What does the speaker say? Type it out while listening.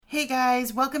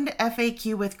guys, welcome to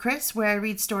FAQ with Chris, where I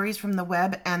read stories from the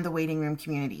web and the waiting room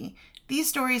community. These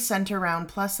stories center around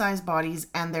plus-size bodies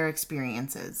and their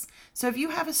experiences. So if you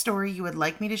have a story you would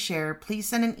like me to share, please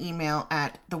send an email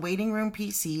at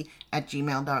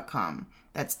thewaitingroompc@gmail.com.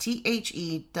 That's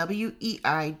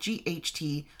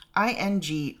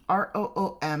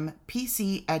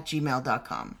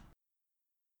THEWEIGHTINGROOMPC@gmail.com.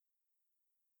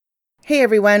 Hey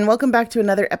everyone, welcome back to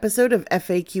another episode of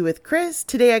FAQ with Chris.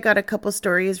 Today I got a couple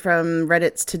stories from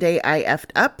Reddit's Today I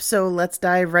Effed Up, so let's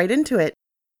dive right into it.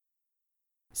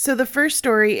 So the first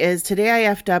story is Today I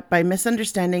Effed Up by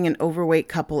Misunderstanding an Overweight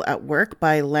Couple at Work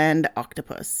by Land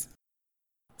Octopus.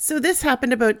 So this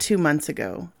happened about 2 months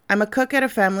ago. I'm a cook at a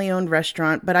family-owned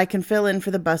restaurant, but I can fill in for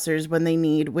the bussers when they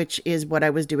need, which is what I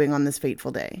was doing on this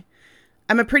fateful day.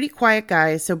 I'm a pretty quiet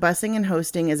guy, so bussing and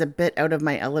hosting is a bit out of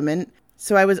my element,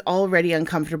 so I was already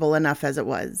uncomfortable enough as it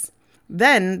was.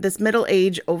 Then, this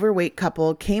middle-aged, overweight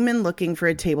couple came in looking for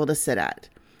a table to sit at.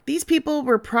 These people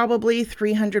were probably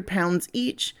 300 pounds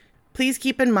each. Please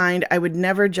keep in mind, I would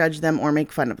never judge them or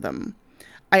make fun of them.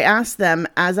 I asked them,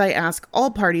 as I ask all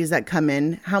parties that come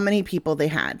in, how many people they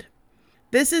had.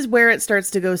 This is where it starts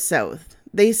to go south.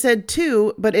 They said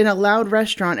 2, but in a loud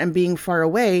restaurant and being far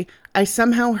away, I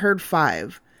somehow heard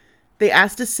 5. They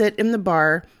asked to sit in the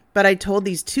bar, but I told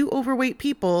these 2 overweight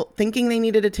people, thinking they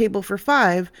needed a table for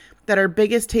 5, that our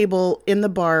biggest table in the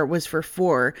bar was for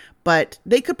 4, but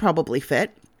they could probably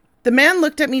fit. The man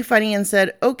looked at me funny and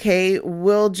said, "Okay,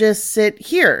 we'll just sit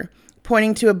here,"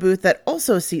 pointing to a booth that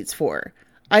also seats 4.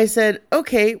 I said,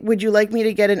 "Okay, would you like me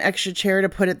to get an extra chair to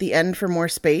put at the end for more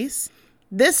space?"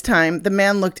 This time, the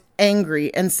man looked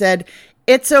angry and said,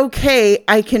 "It's okay,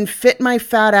 I can fit my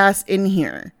fat ass in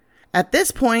here." At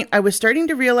this point, I was starting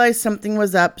to realize something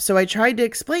was up, so I tried to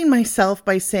explain myself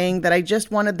by saying that I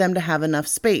just wanted them to have enough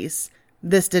space.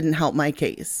 This didn't help my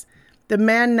case. The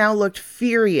man now looked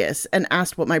furious and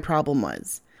asked what my problem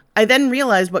was. I then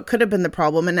realized what could have been the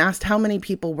problem and asked how many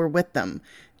people were with them.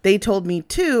 They told me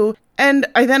 2, and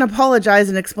I then apologized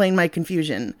and explained my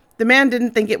confusion. The man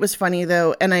didn't think it was funny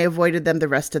though, and I avoided them the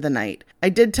rest of the night. I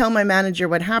did tell my manager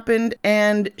what happened,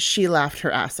 and she laughed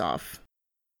her ass off.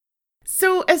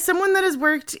 So as someone that has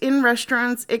worked in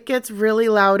restaurants, it gets really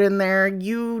loud in there.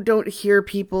 You don't hear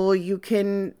people. You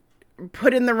can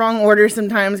put in the wrong order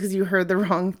sometimes because you heard the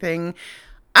wrong thing.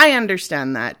 I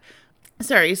understand that.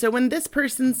 Sorry, so when this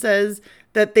person says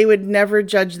that they would never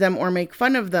judge them or make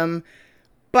fun of them,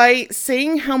 by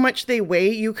saying how much they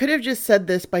weigh, you could have just said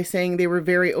this by saying they were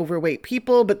very overweight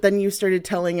people, but then you started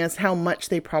telling us how much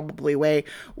they probably weigh,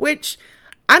 which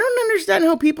I don't understand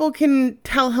how people can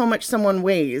tell how much someone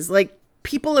weighs. Like,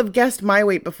 people have guessed my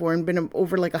weight before and been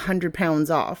over like 100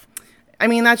 pounds off. I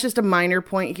mean, that's just a minor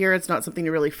point here. It's not something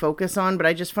to really focus on, but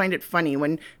I just find it funny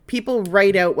when people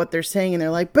write out what they're saying and they're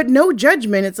like, but no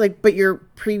judgment. It's like, but your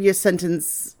previous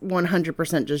sentence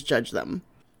 100% just judged them.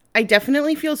 I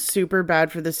definitely feel super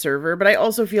bad for the server, but I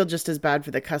also feel just as bad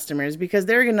for the customers because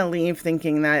they're going to leave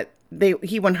thinking that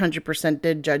he 100%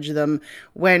 did judge them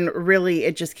when really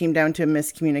it just came down to a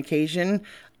miscommunication.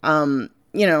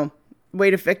 Way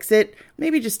to fix it,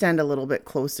 maybe just stand a little bit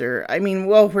closer. I mean,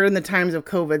 well, we're in the times of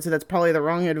COVID, so that's probably the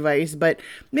wrong advice, but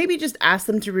maybe just ask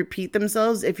them to repeat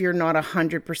themselves if you're not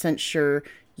 100% sure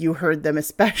you heard them,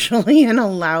 especially in a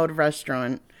loud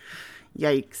restaurant.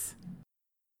 Yikes.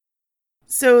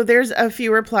 So there's a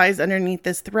few replies underneath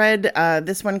this thread.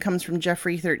 This one comes from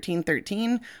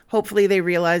Jeffrey1313. Hopefully they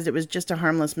realized it was just a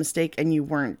harmless mistake and you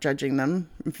weren't judging them.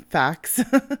 Facts.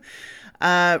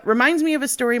 Reminds me of a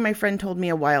story my friend told me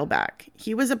a while back.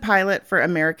 He was a pilot for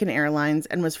American Airlines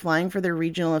and was flying for their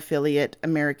regional affiliate,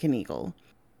 American Eagle.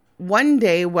 One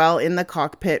day, while in the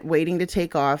cockpit waiting to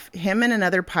take off, him and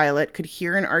another pilot could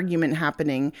hear an argument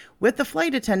happening with the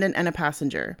flight attendant and a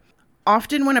passenger.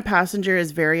 Often when a passenger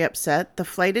is very upset, the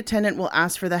flight attendant will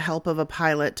ask for the help of a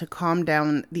pilot to calm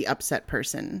down the upset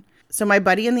person. So my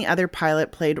buddy and the other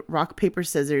pilot played rock, paper,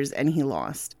 scissors, and he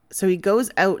lost. So he goes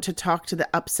out to talk to the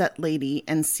upset lady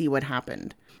and see what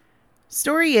happened.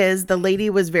 Story is, the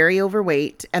lady was very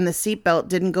overweight and the seatbelt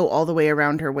didn't go all the way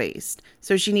around her waist.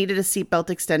 So she needed a seatbelt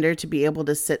extender to be able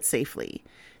to sit safely.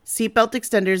 Seatbelt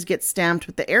extenders get stamped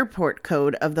with the airport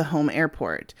code of the home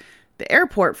airport. The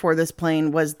airport for this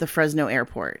plane was the Fresno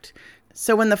airport.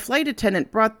 So when the flight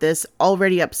attendant brought this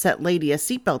already upset lady a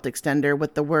seatbelt extender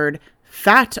with the word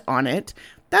fat on it,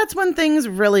 that's when things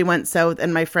really went south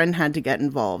and my friend had to get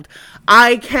involved.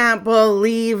 I can't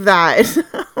believe that.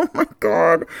 Oh my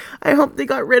God. I hope they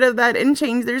got rid of that and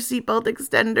changed their seatbelt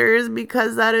extenders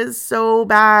because that is so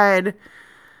bad.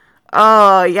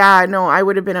 Oh yeah, no, I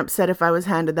would have been upset if I was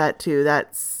handed that too.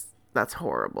 That's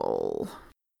horrible.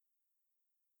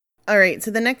 All right,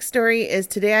 so the next story is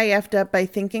today I effed up by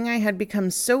thinking I had become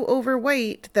so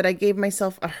overweight that I gave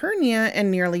myself a hernia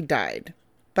and nearly died.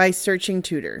 By Searching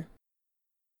Tutor.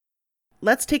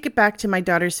 Let's take it back to my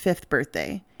daughter's 5th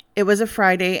birthday. It was a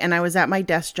Friday and I was at my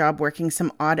desk job working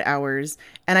some odd hours,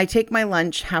 and I take my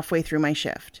lunch halfway through my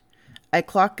shift. I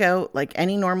clock out like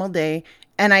any normal day,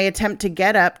 and I attempt to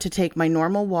get up to take my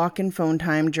normal walk and phone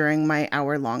time during my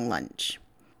hour-long lunch.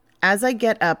 As I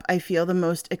get up, I feel the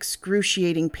most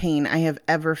excruciating pain I have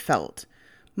ever felt.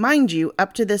 Mind you,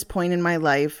 up to this point in my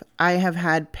life, I have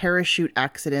had parachute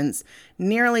accidents,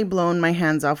 nearly blown my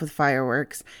hands off with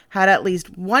fireworks, had at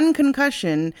least one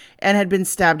concussion, and had been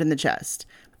stabbed in the chest.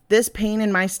 This pain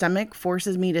in my stomach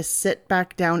forces me to sit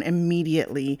back down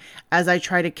immediately as I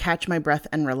try to catch my breath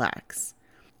and relax.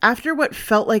 After what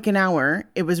felt like an hour,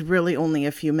 it was really only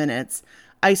a few minutes,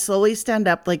 I slowly stand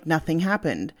up like nothing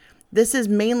happened. This is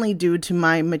mainly due to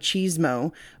my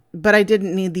machismo, but I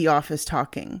didn't need the office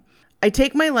talking. I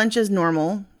take my lunch as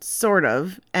normal, sort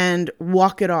of, and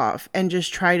walk it off and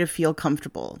just try to feel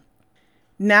comfortable.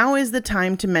 Now is the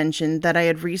time to mention that I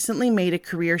had recently made a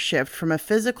career shift from a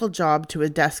physical job to a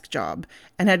desk job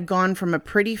and had gone from a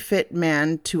pretty fit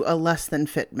man to a less than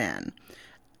fit man.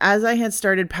 As I had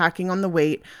started packing on the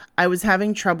weight, I was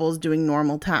having troubles doing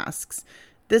normal tasks.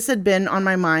 This had been on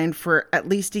my mind for at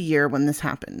least a year when this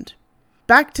happened.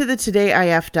 Back to the today I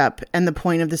effed up and the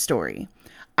point of the story.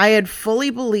 I had fully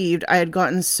believed I had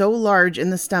gotten so large in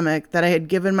the stomach that I had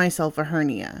given myself a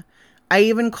hernia. I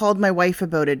even called my wife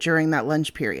about it during that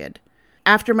lunch period.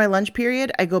 After my lunch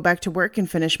period, I go back to work and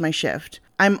finish my shift.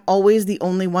 I'm always the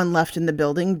only one left in the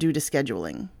building due to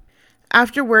scheduling.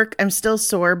 After work, I'm still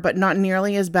sore, but not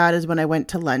nearly as bad as when I went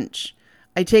to lunch.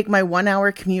 I take my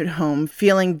 1-hour commute home,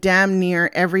 feeling damn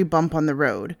near every bump on the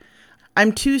road.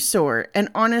 I'm too sore and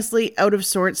honestly out of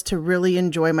sorts to really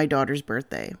enjoy my daughter's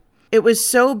birthday. It was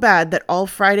so bad that all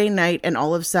Friday night and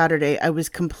all of Saturday, I was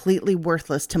completely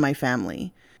worthless to my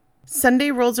family.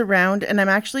 Sunday rolls around and I'm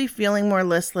actually feeling more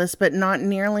listless, but not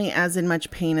nearly as in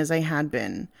much pain as I had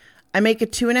been. I make a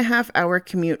 2.5-hour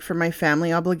commute for my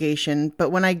family obligation, but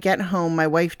when I get home, my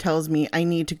wife tells me I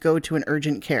need to go to an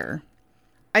urgent care.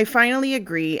 I finally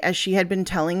agree, as she had been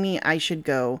telling me I should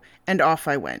go, and off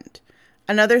I went.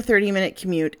 Another 30-minute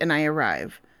commute and I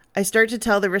arrive. I start to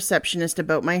tell the receptionist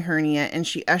about my hernia and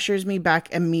she ushers me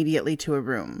back immediately to a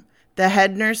room. The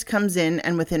head nurse comes in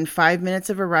and within 5 minutes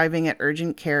of arriving at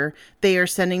urgent care, they are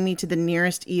sending me to the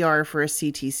nearest ER for a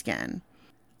CT scan.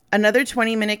 Another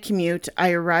 20-minute commute,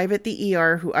 I arrive at the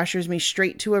ER who ushers me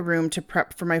straight to a room to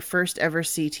prep for my first ever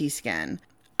CT scan.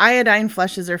 Iodine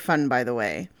flushes are fun, by the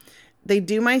way. They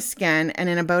do my scan, and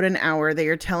in about an hour, they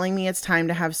are telling me it's time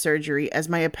to have surgery as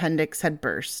my appendix had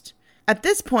burst. At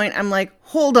this point, I'm like,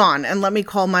 hold on, and let me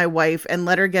call my wife and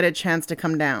let her get a chance to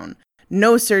come down.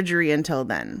 No surgery until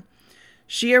then.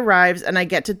 She arrives, and I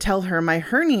get to tell her my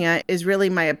hernia is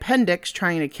really my appendix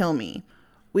trying to kill me.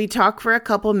 We talk for a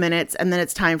couple minutes, and then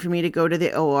it's time for me to go to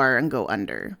the OR and go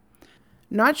under.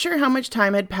 Not sure how much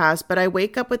time had passed, but I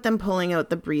wake up with them pulling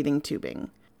out the breathing tubing.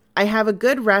 I have a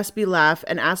good raspy laugh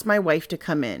and ask my wife to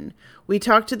come in. We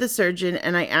talk to the surgeon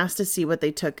and I asked to see what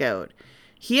they took out.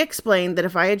 He explained that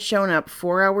if I had shown up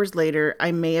 4 hours later,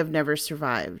 I may have never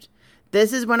survived.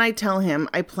 This is when I tell him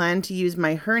I plan to use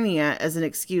my hernia as an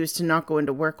excuse to not go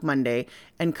into work Monday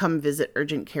and come visit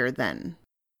urgent care then.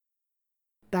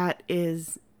 That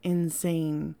is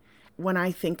insane. When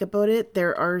I think about it,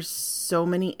 there are so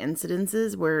many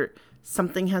incidences where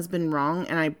something has been wrong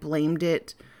and I blamed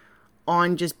it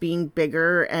on just being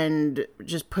bigger and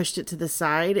just pushed it to the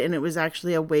side, and it was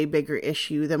actually a way bigger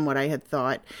issue than what I had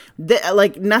thought.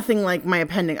 Nothing like my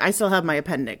appendix. I still have my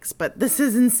appendix, but this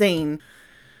is insane.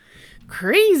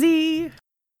 Crazy.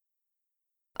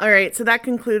 All right, so that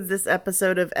concludes this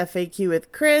episode of FAQ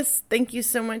with Chris. Thank you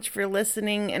so much for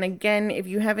listening. And again, if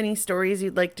you have any stories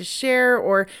you'd like to share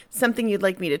or something you'd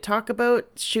like me to talk about,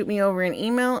 shoot me over an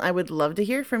email. I would love to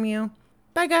hear from you.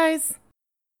 Bye, guys.